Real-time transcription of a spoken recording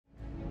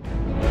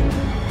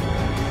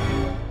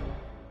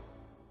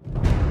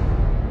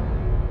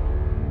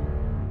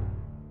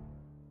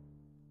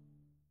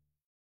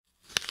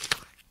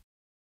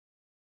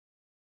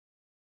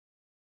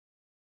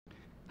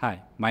Hi,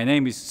 my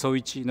name is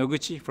Soichi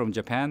Noguchi from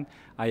Japan.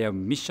 I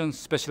am Mission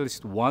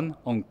Specialist 1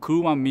 on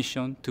Crew-1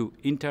 mission to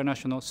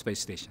International Space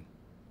Station.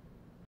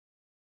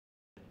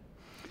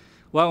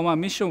 Well, my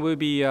mission will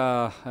be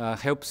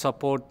help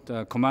support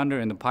the commander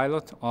and the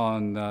pilot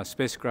on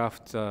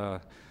spacecraft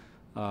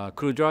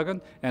Crew-Dragon.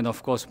 And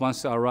of course,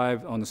 once I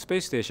arrive on the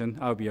space station,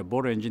 I'll be a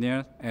board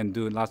engineer and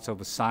do lots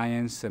of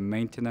science and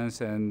maintenance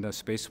and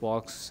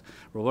spacewalks,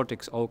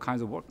 robotics, all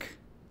kinds of work.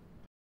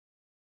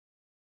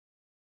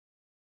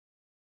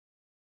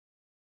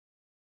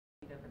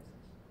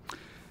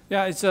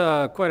 Yeah, it's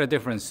quite a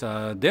difference.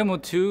 Demo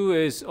 2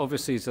 is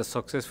obviously it's a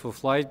successful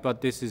flight, but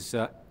this is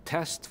a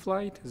test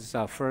flight. This is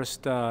our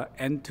first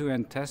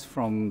end-to-end test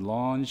from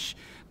launch,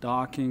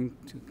 docking,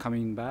 to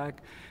coming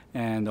back.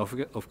 And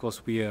of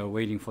course, we are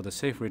waiting for the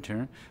safe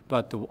return.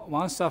 But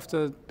once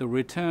after the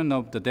return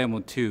of the Demo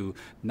 2,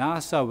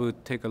 NASA will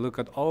take a look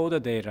at all the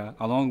data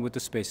along with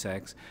the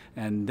SpaceX,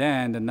 and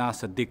then the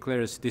NASA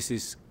declares this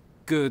is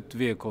good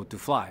vehicle to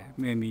fly,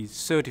 maybe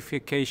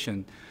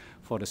certification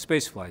for the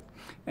spaceflight.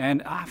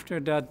 And after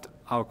that,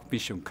 our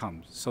mission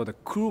comes. So the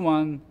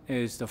Crew-1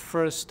 is the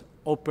first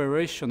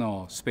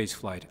operational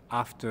spaceflight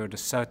after the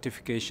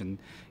certification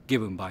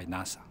given by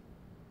NASA.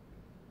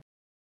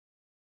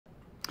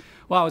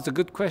 Well, it's a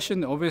good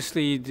question.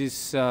 Obviously, the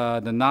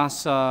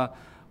NASA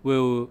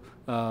will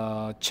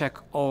check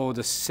all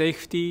the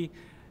safety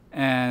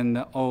and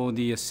all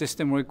the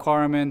system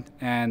requirement,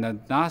 and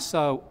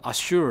NASA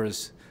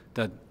assures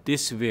that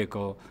this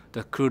vehicle,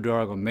 the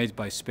Crew-Dragon made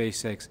by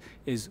SpaceX,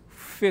 is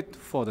fit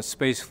for the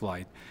space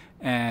flight.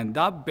 And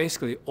that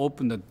basically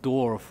opened the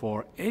door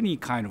for any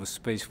kind of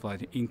space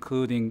flight,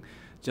 including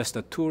just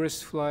a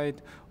tourist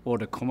flight or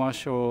the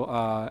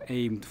commercial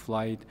aimed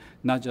flight,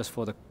 not just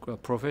for the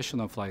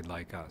professional flight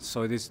like us.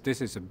 So this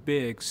is a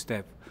big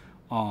step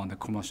on the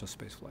commercial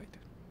space flight.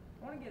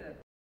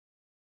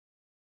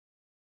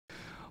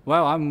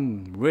 Well,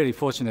 I'm really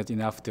fortunate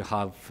enough to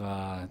have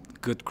a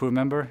good crew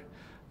member.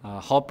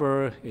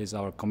 Hopper is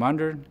our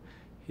commander.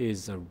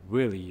 He's a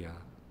really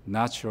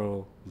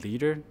natural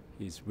leader.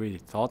 He's really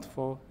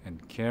thoughtful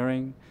and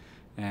caring,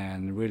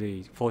 and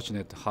really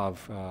fortunate to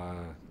have a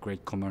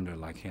great commander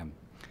like him.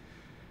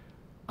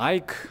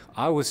 Ike,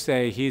 I would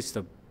say he's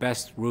the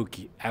best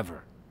rookie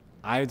ever.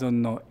 I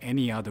don't know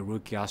any other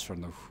rookie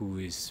astronaut who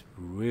is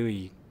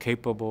really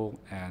capable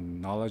and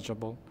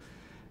knowledgeable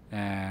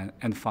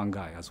and fun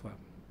guy as well.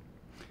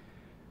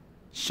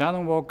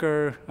 Shannon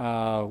Walker,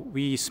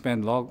 we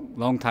spent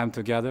long time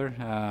together.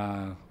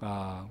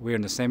 We're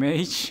in the same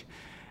age,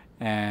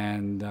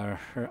 and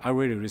I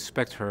really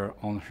respect her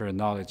on her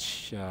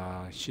knowledge.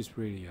 She's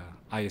really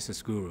an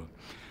ISS guru.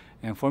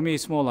 And for me,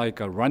 it's more like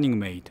a running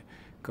mate,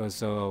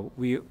 because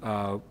we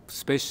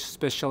space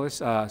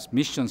specialists,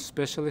 mission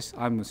specialists.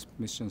 I'm a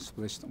mission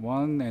specialist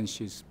 1, and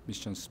she's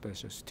mission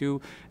specialist 2.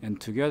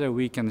 And together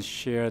we can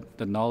share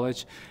the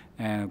knowledge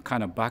and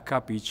kind of back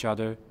up each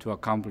other to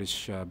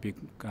accomplish big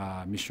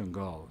mission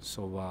goals.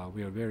 So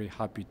we are very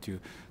happy to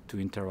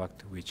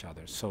interact with each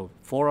other. So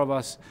 4 of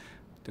us,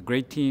 the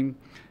great team,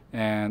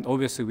 and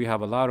obviously we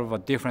have a lot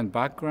of different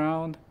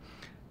background,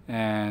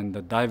 and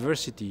the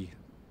diversity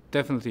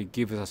definitely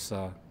gives us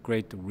a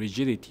great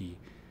rigidity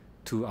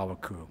to our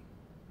crew.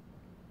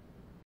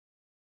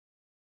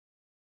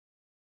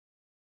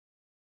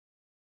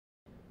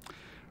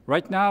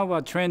 Right now,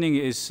 training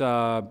is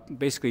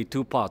basically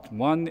 2 parts.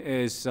 One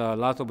is a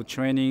lot of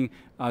training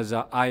as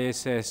an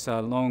ISS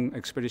long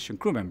expedition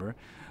crew member,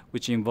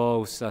 which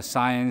involves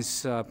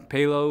science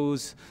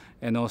payloads,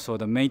 and also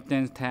the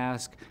maintenance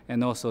task,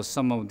 and also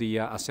some of the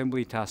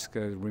assembly tasks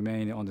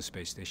remain on the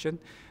space station.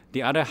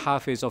 The other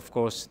half is, of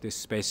course, the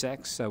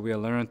SpaceX. We are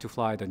learning to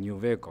fly the new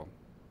vehicle.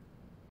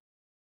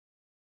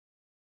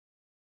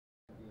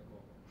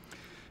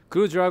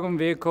 Crew-Dragon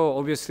vehicle,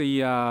 obviously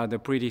the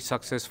pretty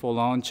successful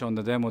launch on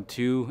the Demo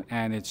 2,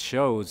 and it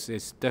shows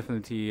it's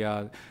definitely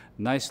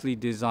nicely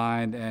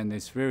designed, and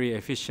it's very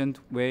efficient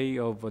way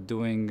of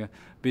doing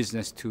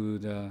business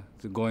to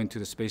going to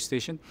the space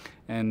station,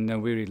 and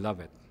we really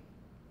love it.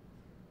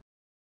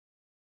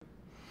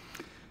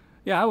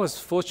 Yeah, I was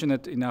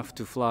fortunate enough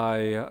to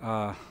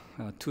fly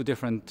 2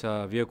 different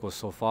vehicles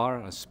so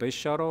far, a space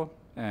shuttle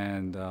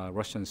and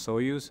Russian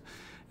Soyuz.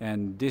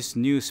 And this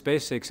new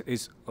SpaceX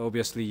is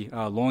obviously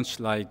launched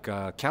like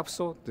a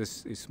capsule.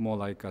 This is more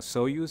like a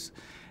Soyuz.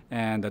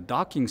 And the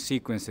docking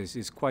sequences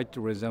is quite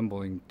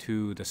resembling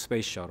to the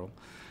space shuttle.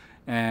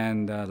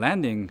 And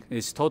landing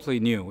is totally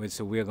new.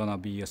 We're going to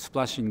be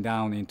splashing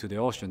down into the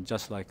ocean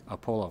just like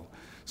Apollo.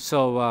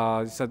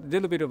 So it's a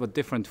little bit of a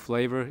different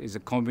flavor. It's a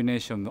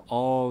combination of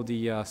all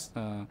the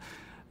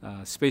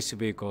space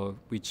vehicle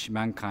which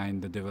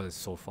mankind developed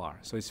so far.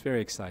 So it's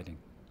very exciting.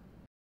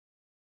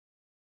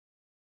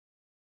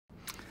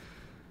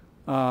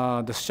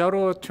 The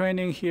shuttle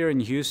training here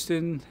in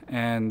Houston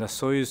and the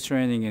Soyuz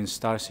training in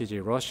Star City,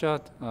 Russia,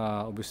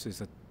 obviously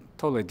is a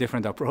totally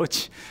different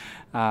approach.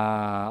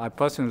 I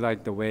personally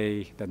like the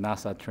way that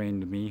NASA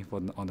trained me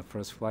on the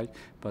first flight,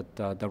 but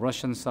the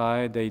Russian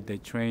side, they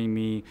train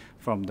me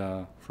from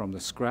the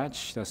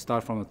scratch. They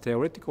start from the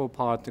theoretical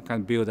part to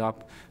kind of build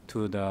up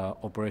to the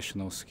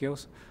operational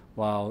skills.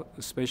 While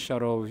space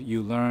shuttle,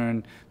 you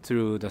learn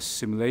through the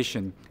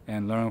simulation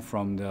and learn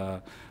from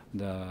the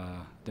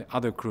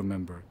other crew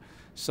member.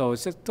 So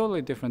it's a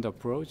totally different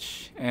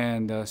approach,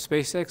 and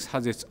SpaceX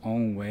has its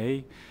own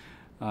way,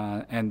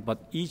 but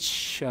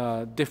each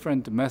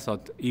different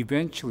method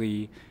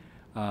eventually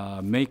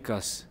make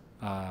us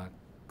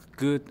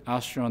good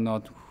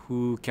astronaut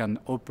who can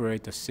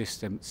operate the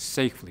system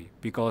safely,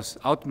 because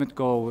ultimate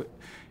goal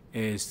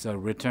is to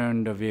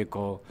return the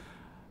vehicle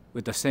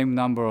with the same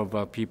number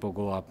of people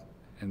go up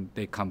and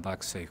they come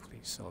back safely.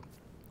 So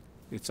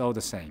it's all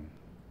the same.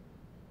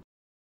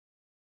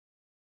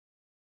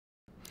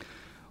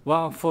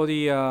 Well, for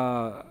the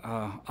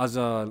as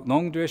a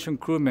long duration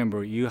crew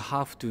member, you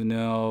have to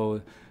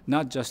know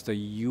not just the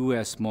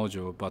U.S.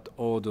 module, but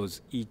all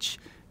those each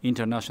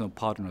international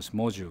partners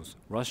modules: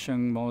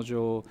 Russian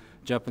module,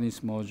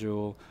 Japanese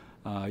module,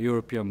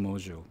 European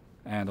module,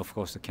 and of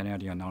course the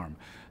Canadian arm.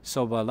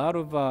 So a lot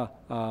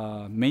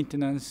of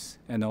maintenance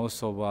and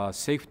also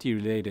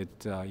safety-related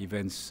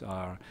events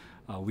are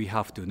we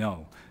have to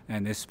know,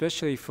 and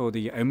especially for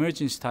the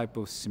emergency type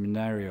of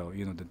scenario,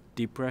 you know, the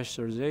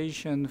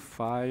depressurization,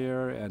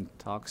 fire, and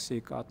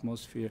toxic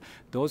atmosphere,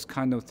 those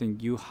kind of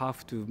things you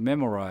have to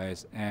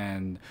memorize,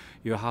 and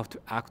you have to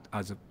act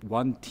as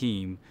one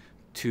team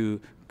to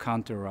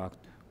counteract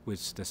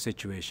with the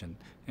situation.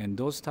 And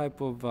those type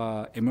of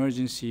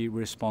emergency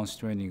response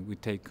training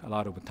will take a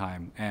lot of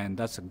time, and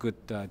that's a good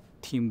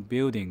team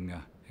building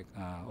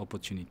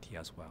opportunity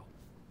as well.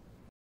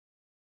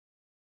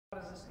 How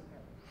does this compare?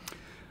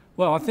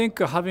 Well, I think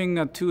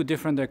having two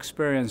different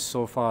experiences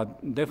so far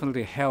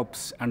definitely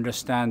helps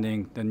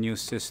understanding the new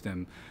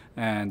system.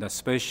 And the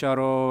space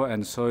shuttle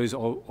and Soyuz,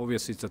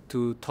 obviously, it's a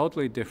two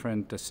totally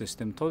different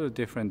system, totally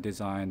different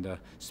designed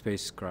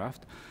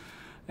spacecraft.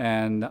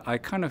 And I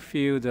kind of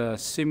feel the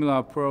similar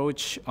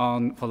approach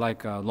for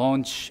like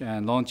launch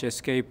and launch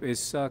escape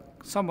is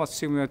somewhat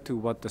similar to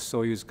what the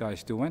Soyuz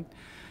guys doing.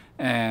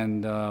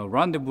 And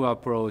rendezvous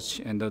approach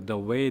and the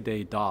way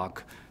they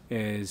dock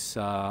is,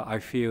 I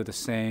feel, the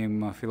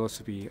same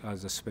philosophy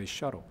as the space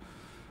shuttle.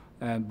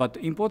 But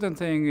the important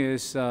thing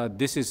is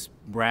this is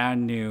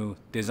brand new,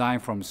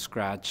 designed from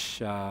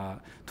scratch,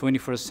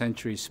 21st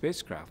century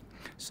spacecraft.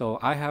 So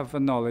I have a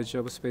knowledge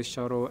of space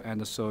shuttle and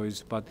the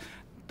Soyuz, but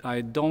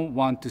I don't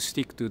want to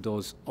stick to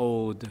those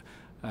old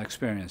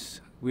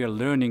experience. We are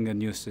learning a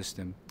new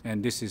system,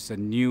 and this is a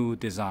new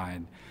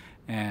design.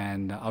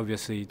 And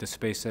obviously, the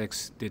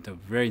SpaceX did a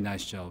very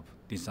nice job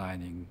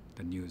designing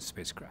the new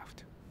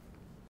spacecraft.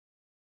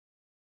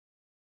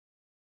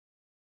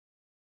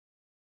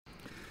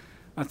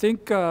 I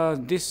think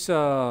this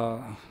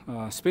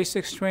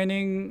SpaceX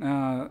training,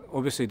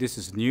 obviously this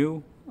is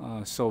new,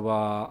 so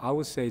I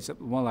would say it's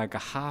more like a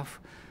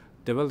half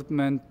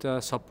development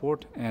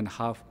support and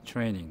half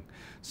training.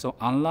 So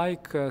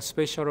unlike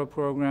space shuttle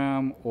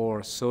program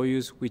or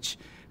Soyuz, which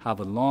have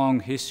a long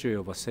history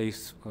of a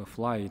safe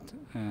flight,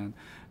 and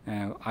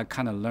I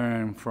kind of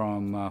learned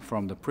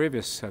from the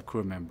previous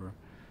crew member.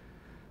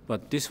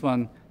 But this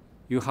one,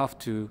 you have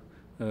to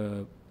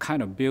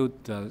kind of build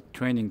the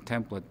training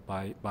template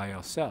by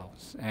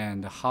yourselves.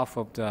 And half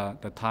of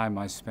the time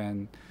I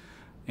spend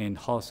in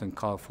Houston,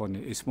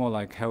 California, is more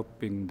like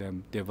helping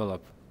them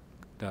develop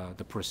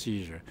the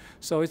procedure.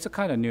 So it's a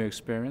kind of new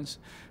experience,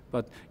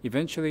 but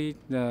eventually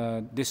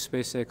this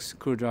SpaceX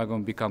Crew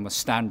Dragon become a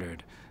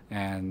standard,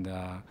 and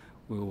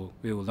we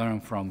will learn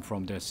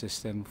from their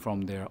system,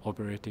 from their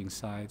operating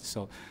side.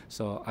 So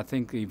I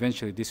think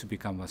eventually this will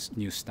become a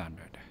new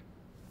standard.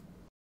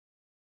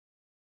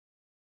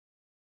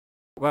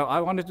 Well,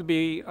 I wanted to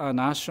be an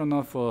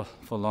astronaut for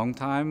a long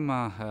time.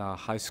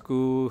 High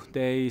school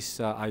days,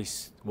 I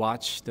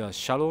watched the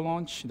shuttle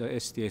launch, the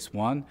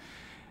STS-1,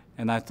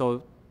 and I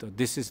thought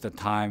this is the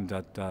time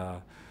that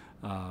a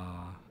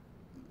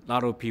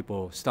lot of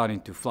people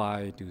starting to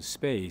fly to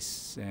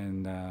space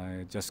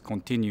and just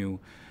continue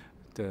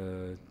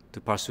to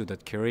pursue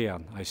that career.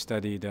 I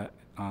studied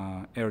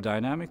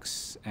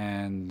aerodynamics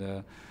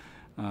and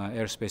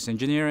aerospace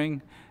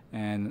engineering,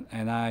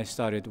 and I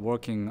started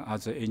working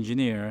as an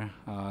engineer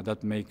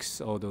that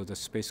makes all the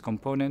space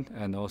component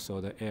and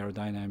also the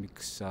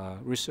aerodynamics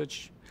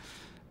research.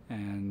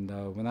 And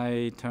when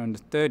I turned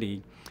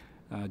 30,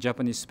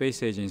 Japanese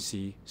Space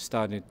Agency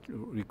started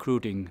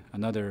recruiting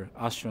another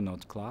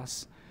astronaut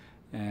class,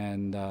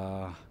 and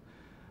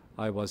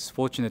I was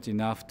fortunate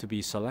enough to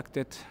be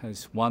selected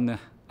as one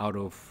out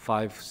of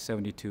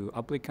 572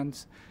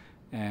 applicants,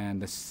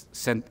 and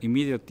sent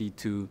immediately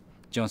to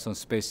Johnson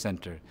Space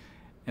Center.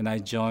 And I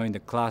joined the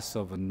class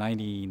of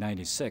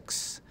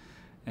 1996.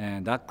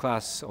 And that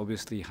class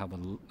obviously have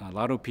a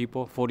lot of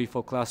people,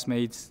 44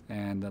 classmates,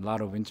 and a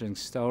lot of interesting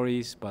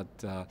stories, but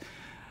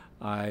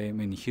I'm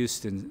in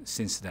Houston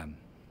since then.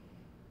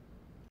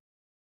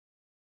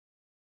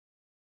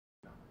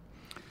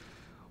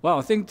 Well,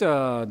 I think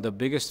the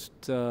biggest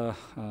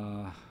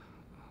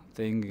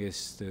thing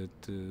is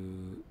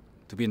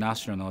to be an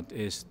astronaut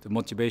is the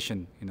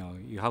motivation. You know,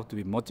 you have to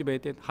be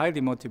motivated, highly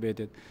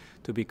motivated,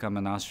 to become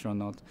an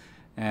astronaut,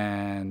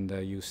 and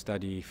you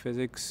study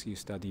physics, you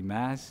study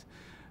math,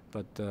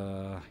 but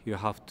you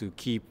have to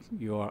keep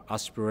your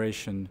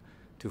aspiration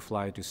to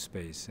fly to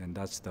space, and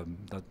that's the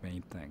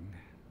main thing.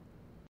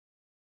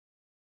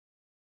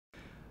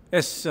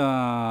 Yes,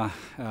 I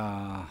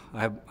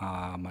have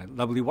my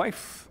lovely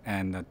wife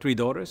and 3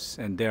 daughters,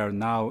 and they are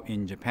now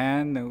in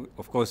Japan.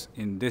 Of course,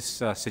 in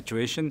this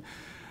situation,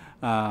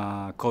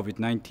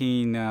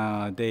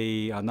 COVID-19,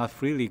 they are not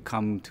freely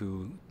come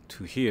to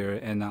here,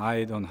 and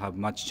I don't have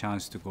much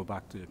chance to go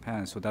back to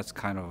Japan. So that's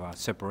kind of a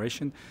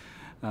separation.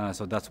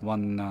 So that's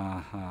one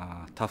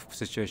tough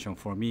situation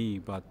for me.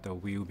 But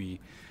we'll be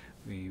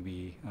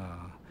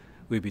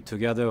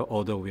together,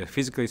 although we are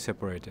physically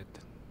separated.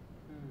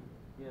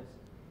 Yes.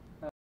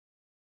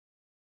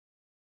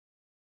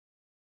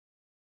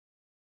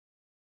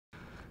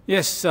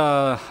 Yes,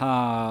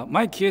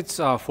 my kids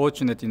are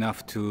fortunate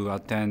enough to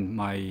attend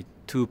my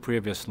 2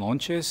 previous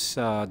launches.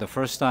 The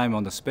first time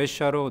on the space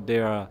shuttle, they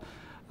are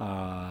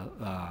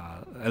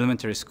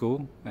elementary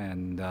school,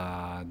 and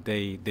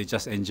they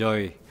just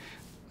enjoy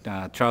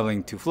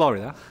traveling to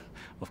Florida,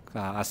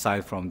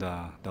 aside from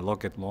the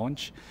rocket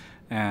launch.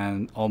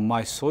 And on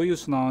my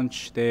Soyuz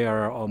launch, they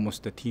are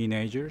almost the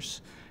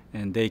teenagers,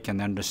 and they can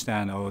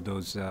understand all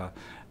those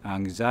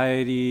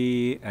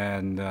anxiety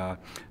and the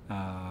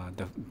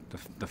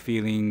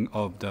feeling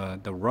of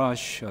the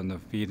rush and the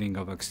feeling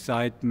of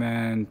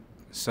excitement.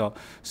 So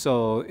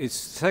it's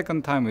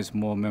second time is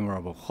more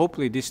memorable.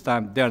 Hopefully this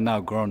time they're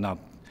now grown up,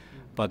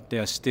 but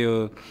they're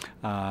still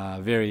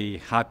very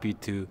happy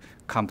to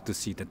come to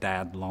see the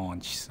dad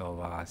launch.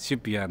 So it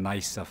should be a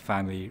nice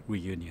family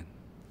reunion.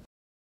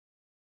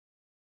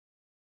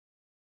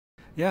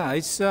 Yeah,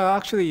 it's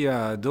actually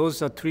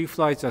those 3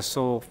 flights are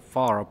so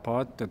far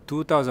apart. The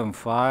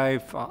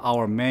 2005,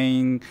 our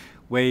main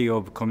way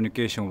of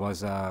communication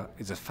was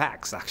is a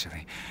fax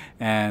actually,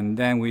 and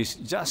then we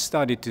just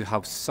started to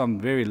have some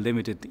very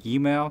limited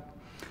email.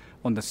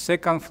 On the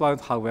second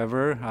flight,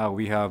 however,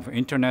 we have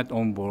internet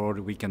on board.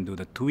 We can do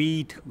the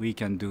tweet, we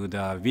can do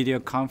the video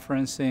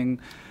conferencing,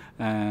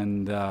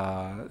 and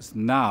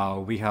now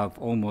we have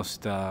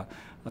almost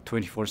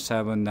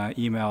 24/7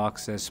 email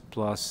access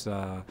plus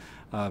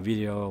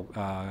video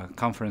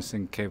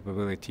conferencing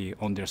capability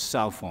on their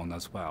cell phone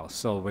as well.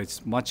 So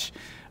it's much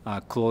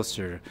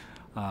closer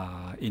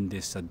in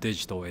this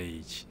digital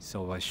age.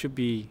 So it should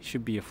be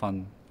a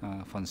fun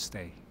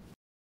stay.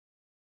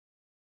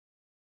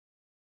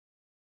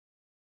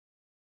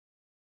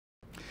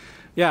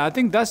 Yeah, I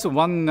think that's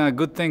one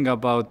good thing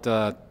about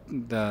the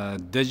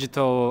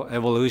digital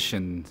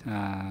evolution.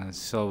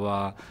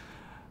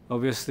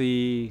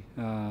 Obviously,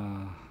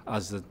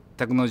 as the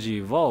technology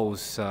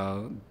evolves,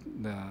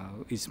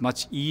 it's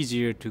much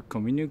easier to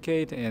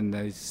communicate, and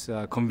it's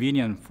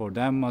convenient for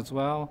them as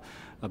well.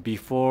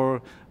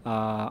 Before,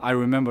 I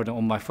remember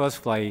on my first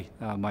flight,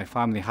 my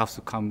family has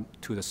to come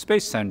to the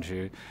Space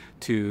Center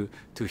to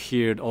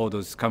hear all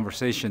those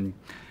conversations.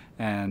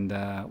 And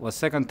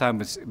second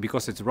time, is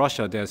because it's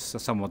Russia, they're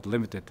somewhat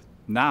limited.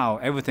 Now,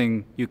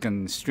 everything you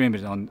can stream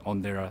it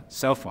on their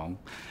cell phone.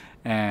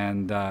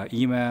 And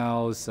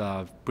emails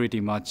pretty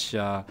much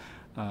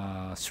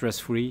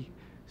stress-free.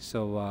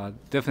 So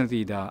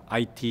definitely the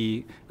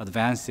IT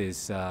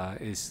advances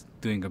is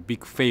doing a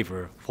big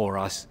favor for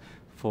us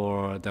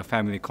for the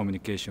family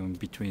communication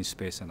between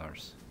space and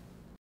Earth.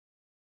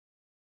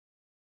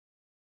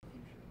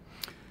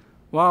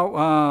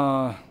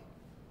 Well,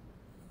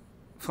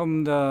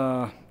 from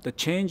the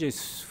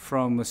changes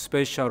from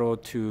space shuttle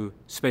to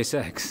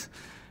SpaceX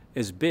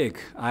is big.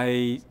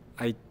 I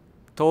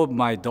told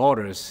my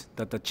daughters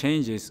that the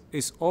changes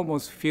is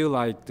almost feel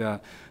like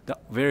the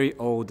very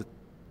old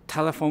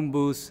telephone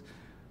booth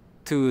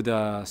to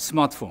the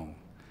smartphone.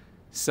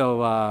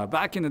 So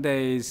back in the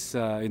days,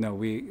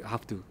 we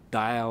have to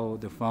dial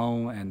the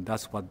phone, and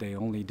that's what they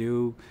only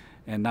do.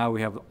 And now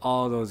we have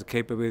all those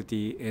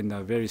capability in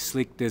a very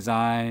sleek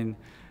design,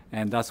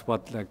 and that's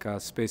what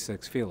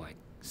SpaceX feel like.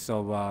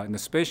 So in the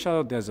space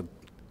shuttle, there's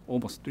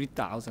almost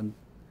 3,000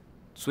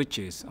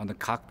 switches on the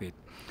cockpit,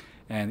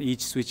 and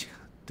each switch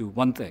do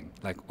one thing,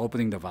 like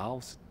opening the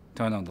valves,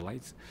 turn on the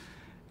lights.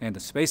 And the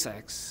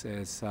SpaceX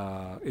is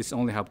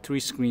only have 3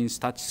 screens,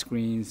 touch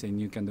screens, and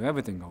you can do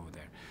everything over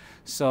there.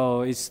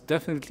 So it's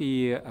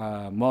definitely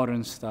a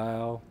modern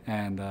style,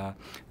 and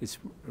it's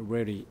a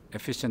really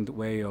efficient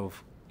way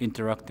of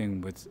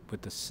interacting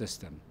with the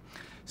system.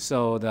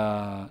 So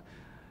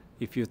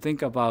if you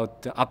think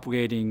about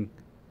upgrading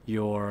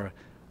your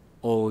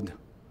old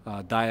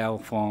dial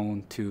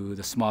phone to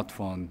the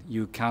smartphone,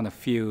 you kind of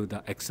feel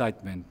the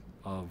excitement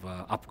of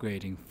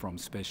upgrading from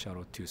space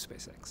shuttle to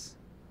SpaceX.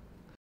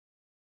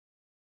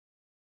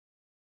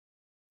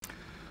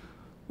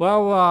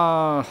 Well,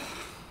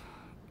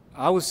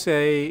 I would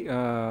say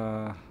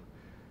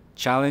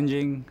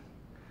challenging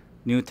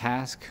new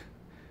task,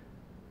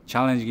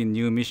 challenging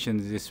new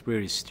missions. This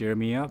really stir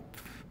me up,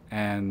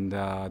 and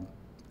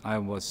I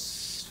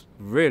was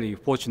really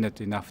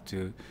fortunate enough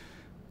to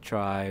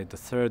try the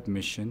third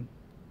mission.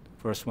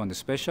 First one, the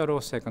space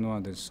shuttle. Second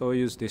one, the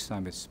Soyuz. This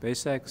time it's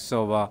SpaceX.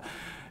 So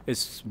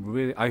it's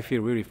really, I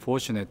feel really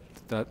fortunate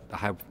that I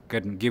have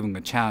given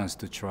a chance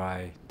to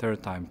try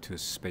third time to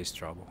space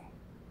travel.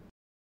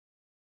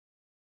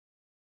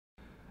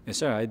 Yes,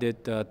 sir. I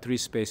did 3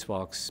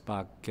 spacewalks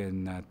back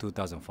in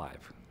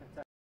 2005.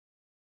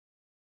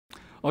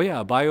 Oh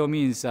yeah, by all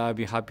means, I'd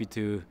be happy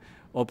to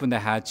open the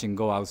hatch and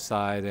go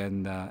outside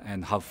and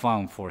have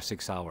fun for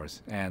 6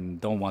 hours,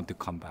 and don't want to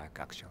come back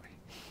actually.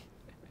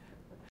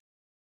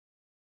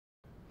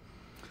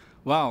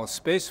 Wow,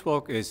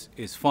 spacewalk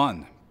is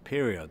fun,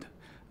 period.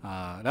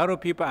 A lot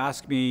of people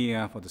ask me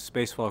for the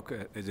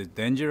spacewalk, is it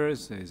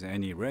dangerous? Is there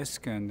any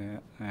risk?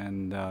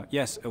 And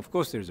yes, of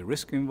course there's a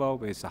risk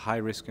involved. It's a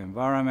high-risk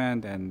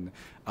environment and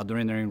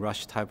adrenaline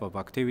rush type of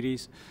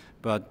activities.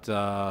 But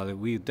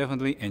we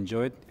definitely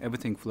enjoy it.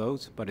 Everything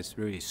floats, but it's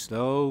really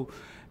slow.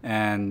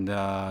 And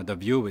the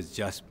view is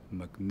just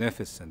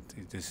magnificent.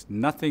 There's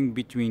nothing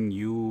between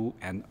you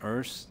and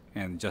Earth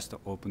and just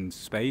open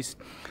space.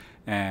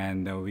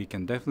 And we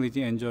can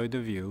definitely enjoy the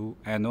view.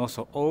 And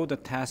also all the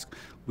tasks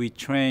we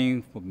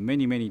train for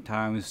many, many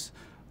times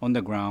on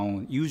the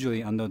ground,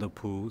 usually under the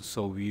pool.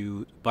 So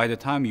by the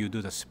time you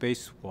do the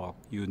spacewalk,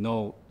 you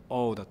know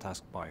all the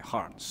tasks by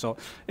heart. So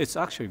it's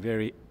actually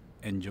very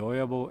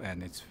enjoyable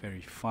and it's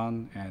very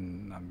fun.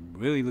 And I'm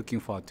really looking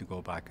forward to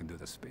go back and do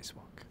the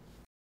spacewalk.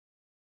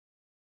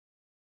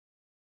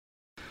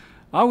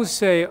 I would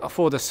say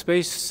for the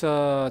space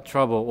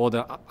travel or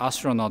the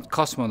astronaut,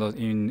 cosmonaut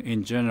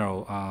in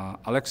general,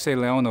 Alexei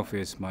Leonov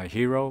is my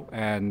hero,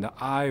 and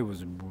I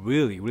was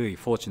really, really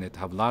fortunate to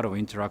have a lot of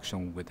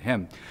interaction with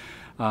him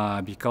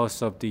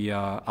because of the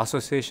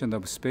Association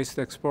of Space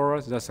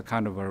Explorers. That's a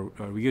kind of a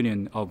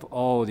reunion of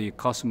all the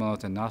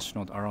cosmonauts and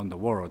astronauts around the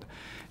world.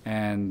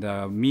 And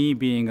me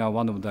being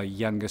one of the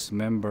youngest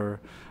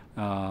member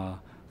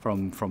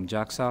from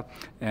JAXA,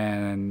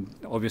 and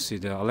obviously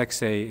the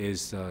Alexei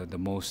is the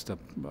most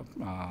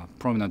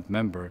prominent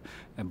member.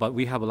 But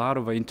we have a lot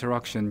of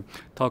interaction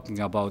talking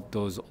about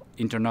those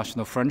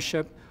international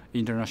friendship,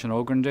 international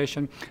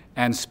organization,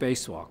 and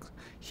spacewalk.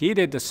 He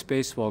did the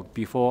spacewalk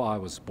before I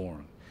was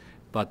born,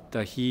 but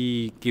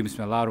he gives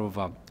me a lot of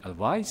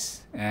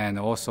advice, and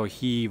also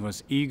he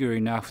was eager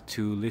enough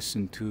to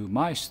listen to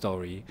my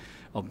story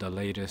of the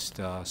latest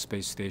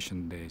space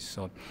station days.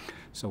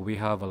 So we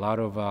have a lot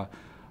of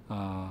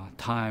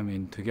time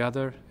in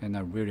together, and I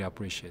really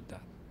appreciate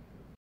that.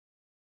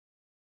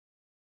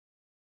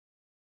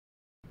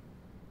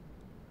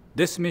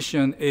 This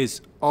mission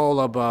is all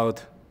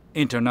about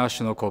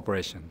international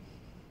cooperation.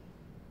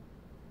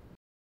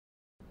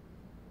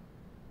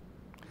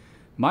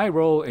 My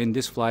role in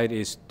this flight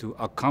is to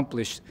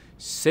accomplish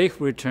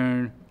safe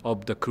return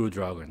of the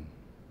Crew-1.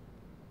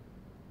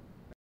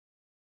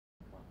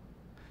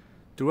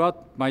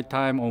 Throughout my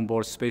time on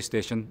board space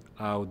station,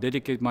 I'll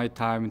dedicate my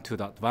time to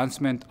the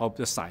advancement of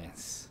the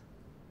science.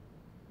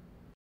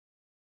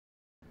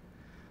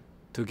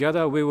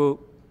 Together, we will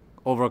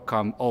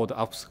overcome all the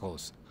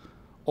obstacles.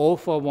 All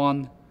for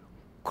one,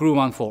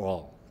 Crew-1 for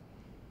all.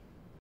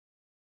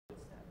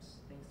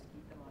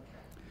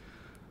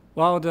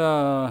 Well,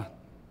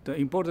 the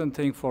important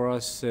thing for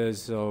us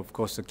is, of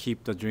course, to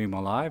keep the dream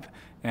alive.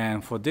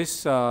 And for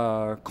this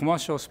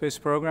commercial space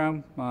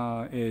program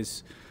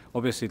is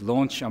obviously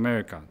Launch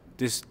America.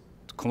 This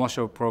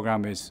commercial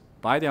program is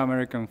by the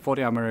Americans, for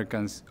the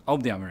Americans,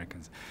 of the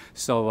Americans.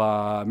 So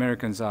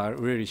Americans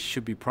really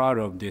should be proud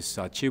of this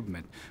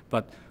achievement.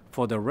 But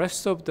for the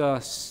rest of the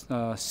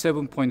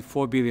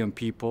 7.4 billion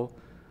people,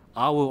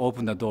 I will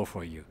open the door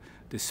for you.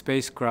 The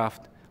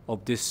spacecraft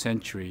of this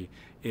century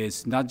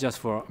is not just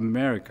for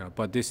America,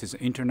 but this is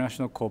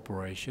international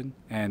cooperation,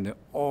 and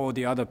all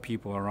the other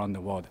people around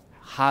the world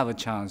have a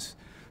chance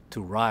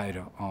to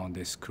ride on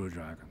this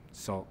Crew-1.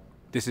 So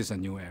this is a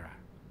new era.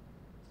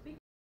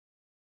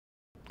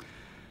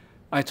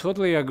 I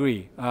totally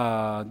agree.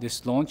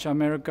 This Launch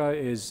America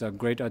is a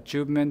great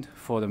achievement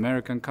for the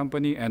American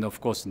company, and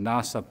of course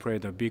NASA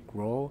played a big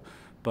role,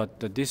 but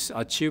this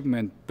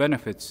achievement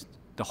benefits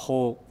the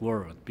whole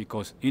world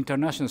because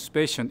International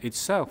Space Station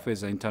itself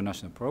is an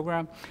international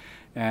program,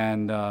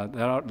 and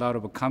there are a lot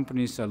of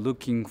companies are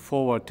looking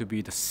forward to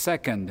be the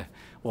second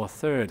or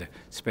third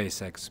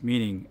SpaceX,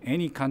 meaning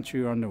any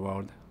country around the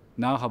world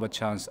now have a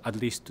chance at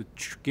least to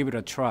give it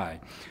a try.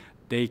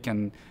 They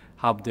can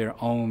have their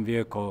own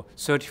vehicle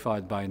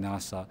certified by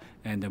NASA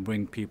and then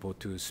bring people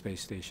to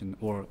space station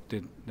or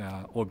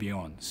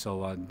beyond.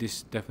 So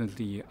this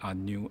definitely a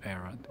new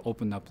era,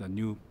 open up a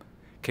new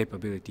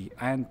capability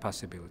and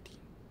possibility.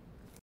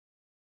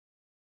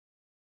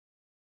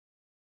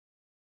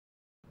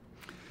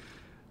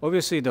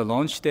 Obviously, the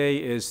launch day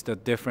is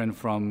different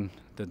from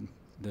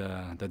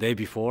the day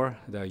before.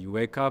 You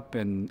wake up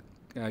and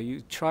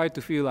you try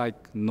to feel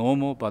like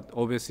normal, but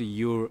obviously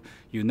you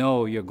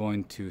know you're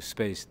going to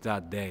space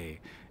that day.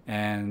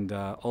 And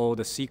all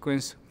the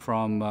sequence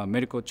from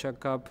medical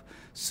checkup,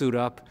 suit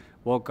up,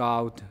 walk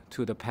out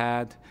to the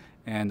pad,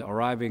 and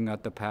arriving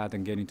at the pad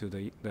and getting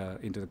to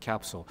into the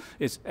capsule.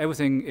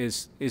 Everything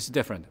is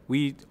different.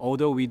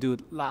 Although we do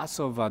lots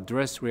of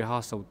dress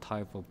rehearsal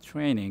type of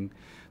training,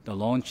 the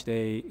launch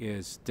day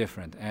is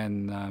different,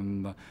 and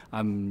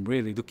I'm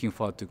really looking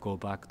forward to go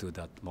back to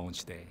that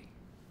launch day.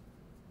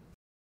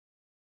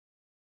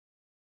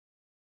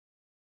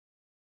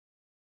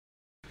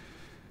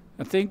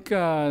 I think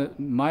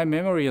my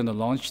memory on the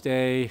launch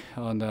day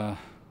on the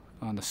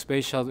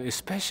space shuttle,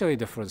 especially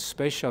the first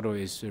space shuttle,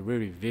 is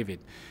really vivid.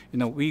 You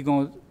know,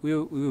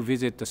 we'll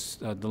visit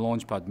the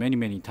launch pad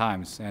many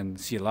times and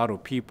see a lot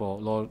of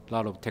people, a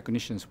lot of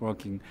technicians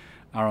working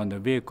around the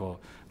vehicle.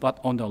 But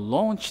on the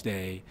launch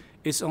day,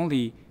 it's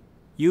only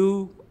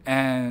you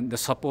and the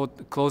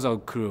support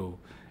closeout crew,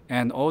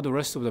 and all the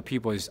rest of the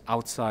people is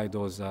outside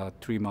those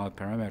 3-mile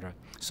perimeter.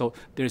 So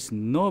there's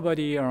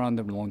nobody around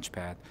the launch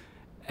pad,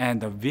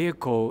 and the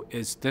vehicle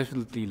is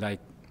definitely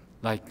like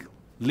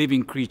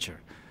living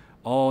creature.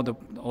 All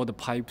the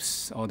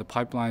pipes, all the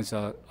pipelines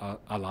are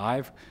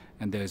alive,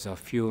 and there's a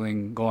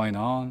fueling going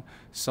on.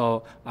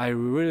 So I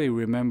really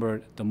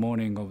remember the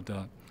morning of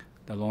the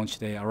launch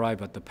day,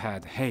 arrive at the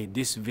pad. Hey,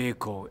 this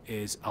vehicle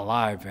is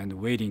alive and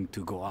waiting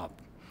to go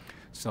up.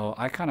 So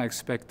I kind of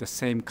expect the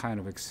same kind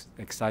of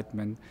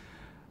excitement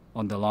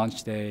on the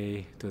launch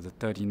day to the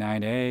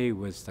 39A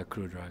with the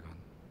Crew-Dragon.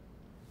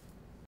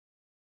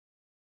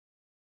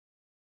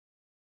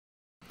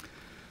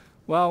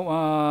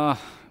 Well,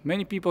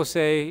 many people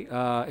say,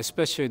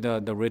 especially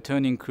the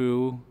returning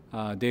crew,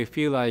 they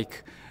feel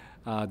like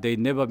they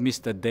never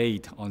missed a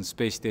date on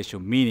space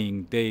station,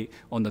 meaning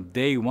on the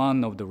day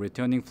one of the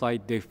returning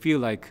flight, they feel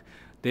like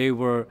they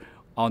were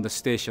on the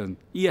station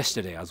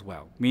yesterday as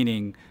well,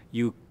 meaning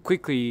you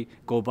quickly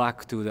go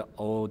back to the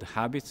old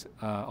habits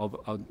of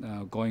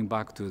going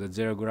back to the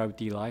zero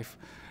gravity life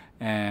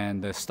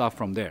and start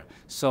from there.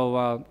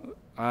 So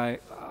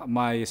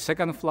my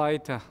second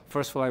flight,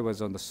 first flight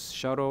was on the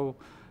shuttle,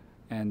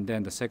 and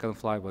then the second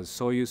flight was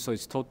Soyuz, so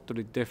it's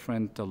totally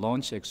different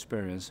launch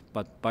experience.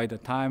 But by the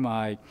time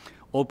I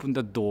opened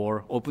the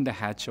door, opened the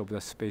hatch of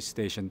the space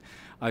station,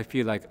 I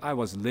feel like I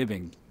was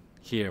living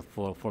here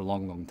for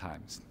long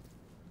times.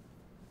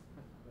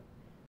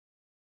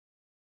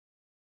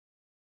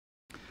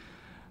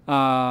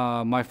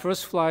 My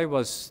first flight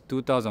was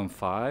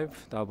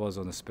 2005. That was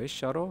on the space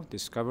shuttle,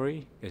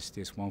 Discovery,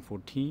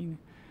 STS-114,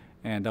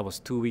 and that was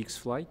 2 weeks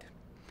flight.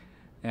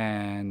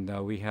 And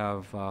we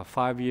have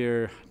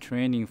 5-year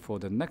training for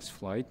the next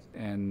flight,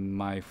 and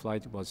my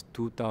flight was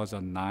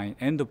 2009,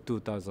 end of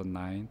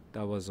 2009.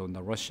 That was on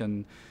the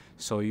Russian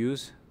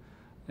Soyuz,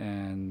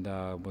 and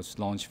was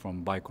launched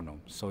from Baikonur.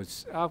 So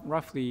it's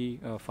roughly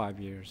 5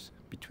 years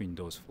between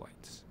those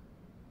flights.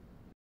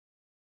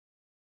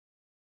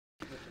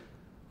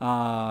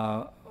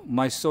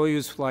 My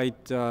Soyuz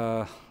flight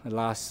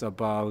lasts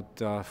about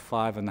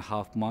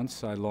 5.5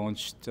 months. I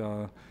launched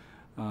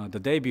the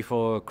day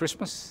before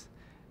Christmas,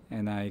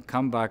 and I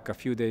come back a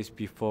few days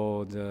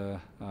before a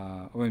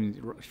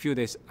few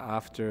days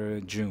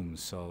after June.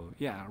 So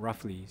yeah,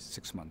 roughly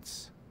 6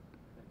 months.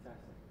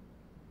 Fantastic.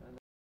 And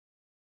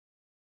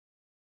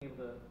able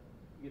to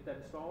get that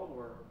installed,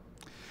 or?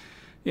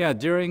 Yeah,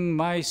 during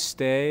my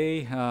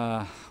stay,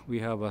 we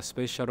have a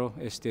space shuttle,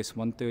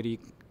 STS-130,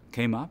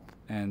 came up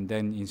and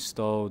then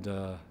installed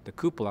the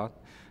cupola.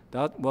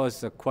 That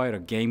was quite a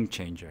game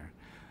changer.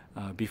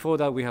 Before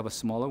that, we have a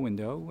smaller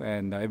window,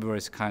 and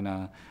everybody's kind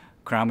of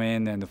cram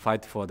in and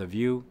fight for the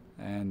view.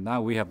 And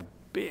now we have a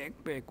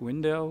big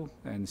window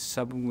and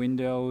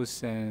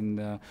sub-windows, and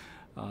a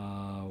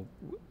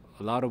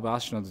lot of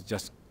astronauts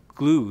just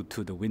glued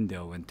to the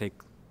window and take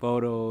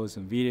photos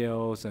and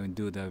videos and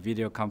do the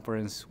video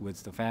conference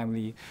with the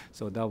family.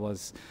 So that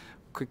was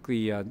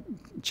quickly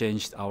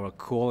changed our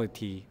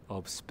quality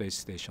of space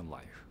station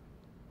life.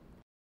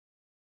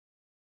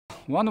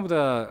 One of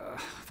the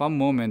fun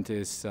moments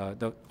is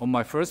on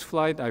my first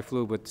flight, I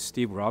flew with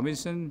Steve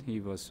Robinson.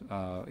 He was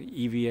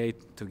EVA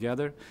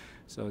together,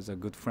 so it's a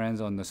good friends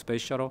on the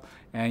space shuttle.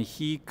 And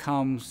he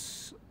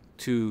comes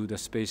to the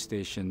space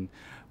station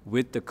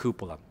with the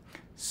cupola.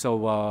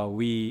 So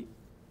we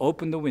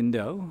opened the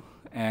window,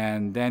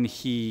 and then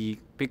he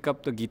picked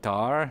up the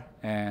guitar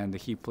and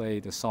he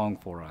played a song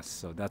for us.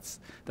 So that's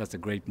a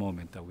great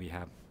moment that we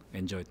have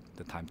enjoyed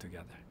the time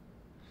together.